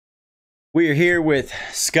We are here with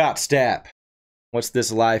Scott Stapp. What's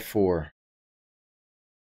this live for?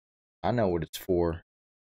 I know what it's for.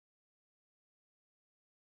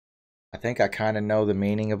 I think I kind of know the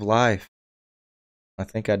meaning of life. I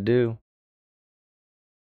think I do.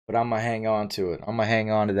 But I'm going to hang on to it. I'm going to hang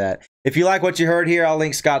on to that. If you like what you heard here, I'll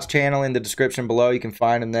link Scott's channel in the description below. You can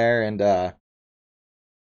find him there. And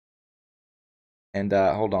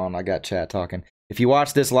hold on, I got chat talking. If you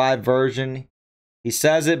watch this live version, he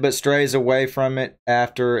says it but strays away from it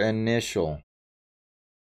after initial.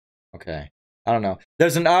 Okay. I don't know.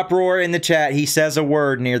 There's an uproar in the chat. He says a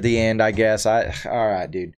word near the end, I guess. All right,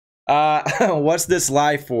 dude. What's this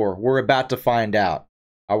live for? We're about to find out.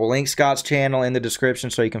 I will link Scott's channel in the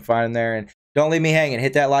description so you can find him there. And don't leave me hanging.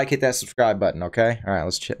 Hit that like, hit that subscribe button, okay? All right,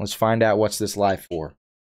 let's find out what's this live for.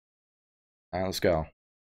 All right, let's go.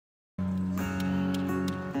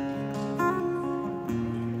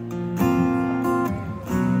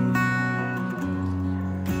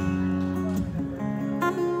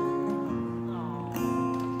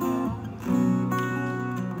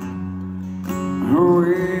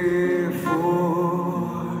 Hurry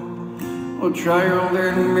for a trial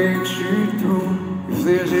that makes you through, if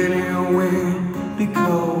there's any way,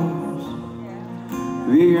 because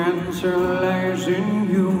the answer lies in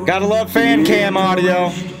you. Gotta love fan cam audio.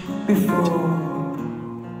 Before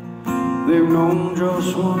they've known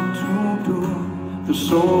just what to do, the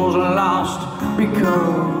souls are lost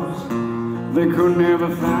because they could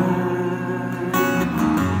never find.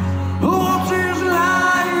 What is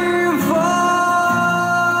life for?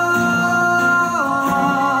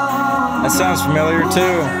 That sounds familiar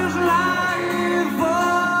too.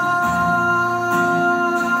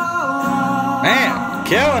 Man,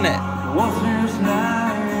 killing it. What is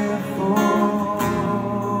life for?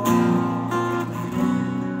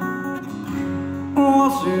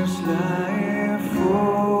 What is life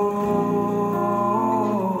for?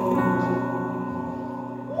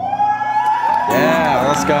 Yeah,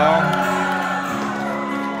 let's go.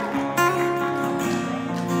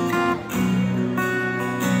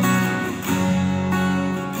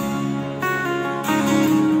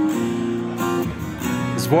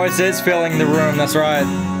 Voice is filling the room, that's right.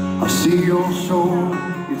 I see your soul,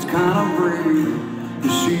 it's kind of brave. You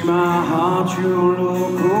see my heart, you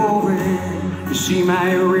look away. You see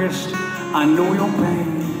my wrist, I know your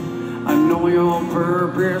pain. I know your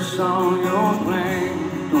purpose on your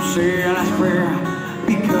plane. Don't say a last prayer,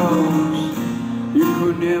 because you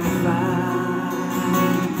could never find.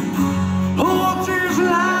 What is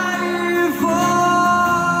life for?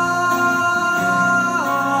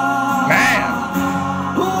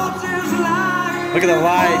 Look at the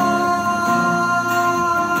light.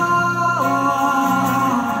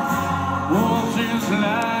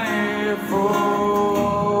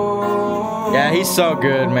 Yeah, he's so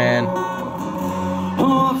good, man.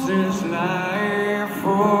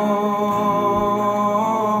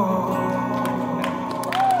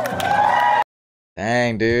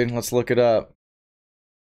 Dang, dude. Let's look it up.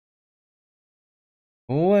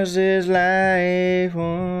 What's his life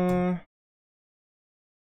for?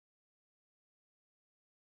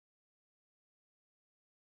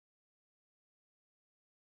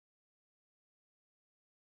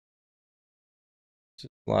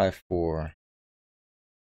 Life for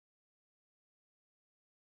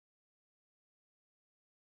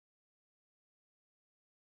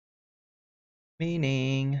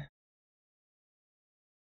meaning.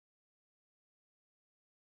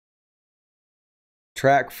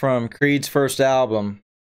 Track from Creed's first album.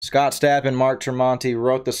 Scott Stapp and Mark Tremonti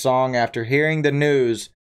wrote the song after hearing the news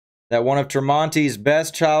that one of Tremonti's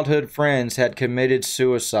best childhood friends had committed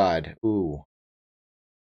suicide. Ooh.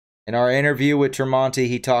 In our interview with Tremonti,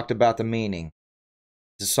 he talked about the meaning.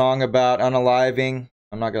 It's a song about unaliving.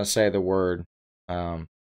 I'm not going to say the word. The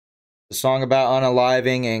song about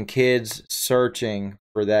unaliving and kids searching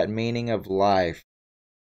for that meaning of life.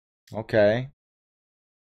 Okay.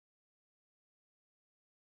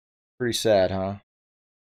 Pretty sad, huh?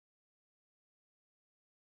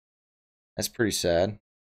 That's pretty sad.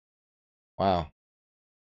 Wow.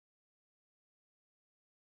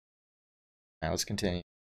 Now let's continue.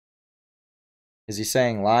 Is he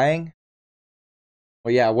saying lying?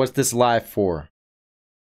 Well, yeah, what's this live for?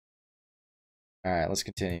 Alright, let's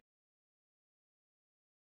continue.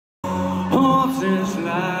 What's this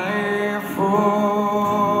life for?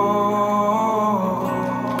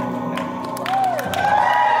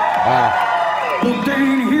 Wow. But they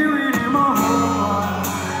ain't hear it in my heart.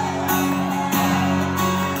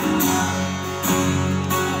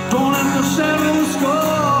 Don't let the settle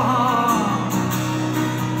score.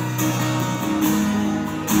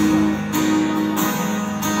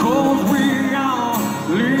 Cause we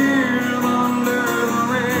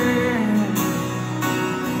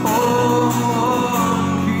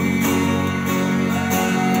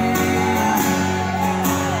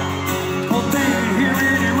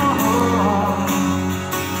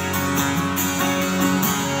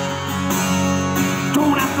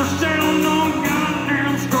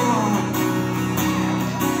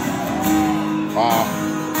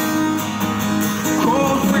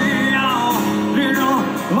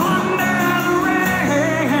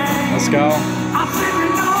go. I said we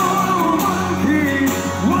know one king,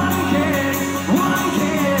 one king.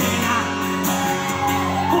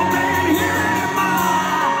 Well, then here am I.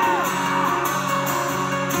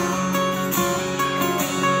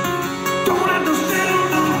 Don't have to sit on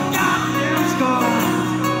no goddamn skull.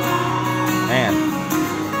 Man.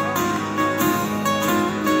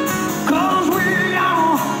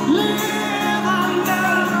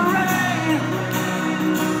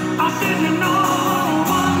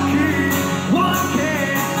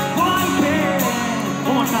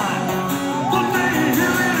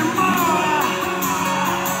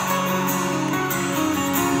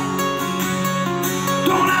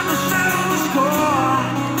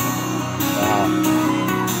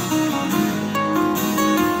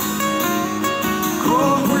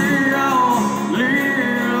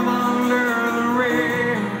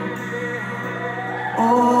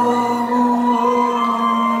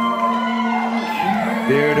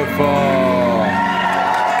 Beautiful.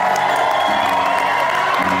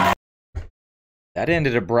 That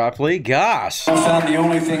ended abruptly. Gosh. I found the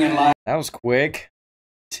only thing in life. That was quick.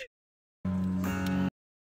 I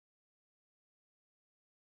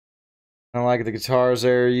don't like the guitars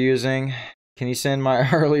they're using. Can you send my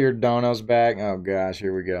earlier donos back? Oh gosh,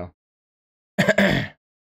 here we go.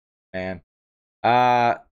 Man.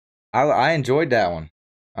 I enjoyed that one.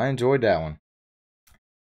 I enjoyed that one.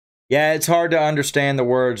 Yeah, it's hard to understand the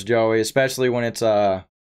words, Joey, especially when it's a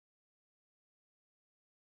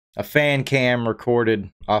fan cam recorded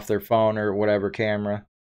off their phone or whatever camera.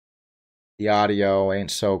 The audio ain't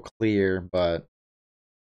so clear, but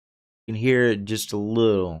you can hear it just a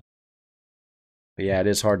little. But yeah, it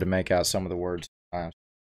is hard to make out some of the words sometimes.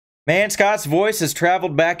 Man, Scott's voice has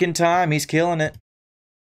traveled back in time. He's killing it.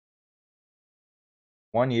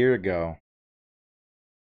 1 year ago.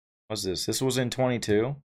 What was this? This was in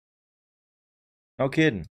 22? No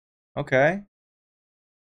kidding. Okay.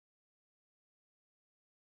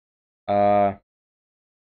 Did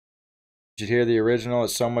you hear the original?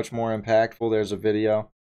 It's so much more impactful. There's a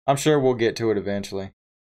video. I'm sure we'll get to it eventually.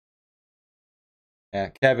 Yeah,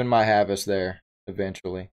 Kevin might have us there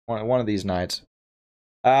eventually. One of these nights.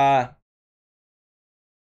 Wow,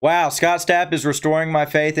 Scott Stapp is restoring my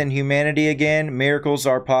faith in humanity again. Miracles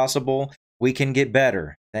are possible. We can get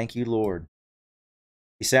better. Thank you, Lord.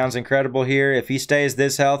 He sounds incredible here. If he stays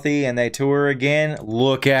this healthy and they tour again,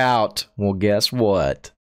 look out. Well, guess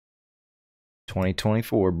what?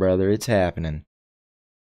 2024, brother. It's happening.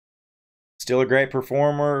 Still a great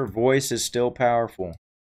performer. Voice is still powerful.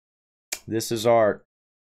 This is art.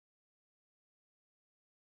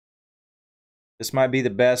 This might be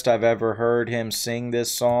the best I've ever heard him sing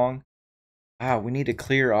this song. Wow, we need a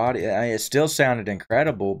clear audio. It still sounded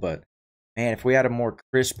incredible, but man, if we had a more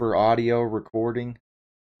crisper audio recording,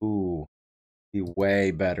 ooh, be way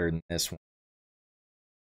better than this one.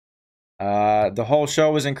 The whole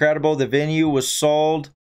show was incredible. The venue was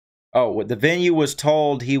sold. Oh, the venue was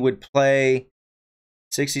told he would play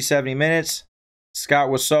 60, 70 minutes. Scott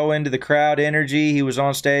was so into the crowd energy. He was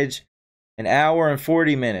on stage an hour and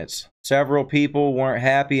 40 minutes. Several people weren't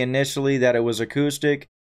happy initially that it was acoustic,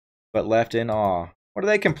 but left in awe. What are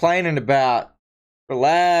they complaining about?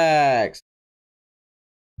 Relax.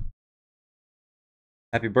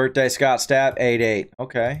 Happy birthday, Scott Stapp, 8-8.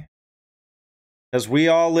 Okay. Because we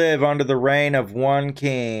all live under the reign of one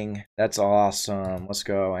king. That's awesome. Let's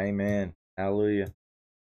go. Amen. Hallelujah.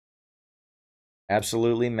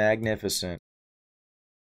 Absolutely magnificent.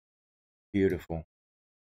 Beautiful.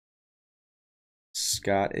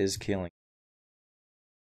 Scott is killing.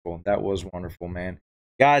 Cool. That was wonderful, man.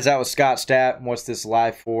 Guys, that was Scott Stapp. What's this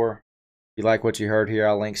live for? If you like what you heard here,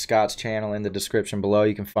 I'll link Scott's channel in the description below.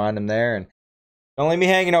 You can find him there. And don't leave me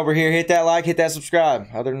hanging over here. Hit that like, hit that subscribe.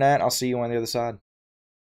 Other than that, I'll see you on the other side.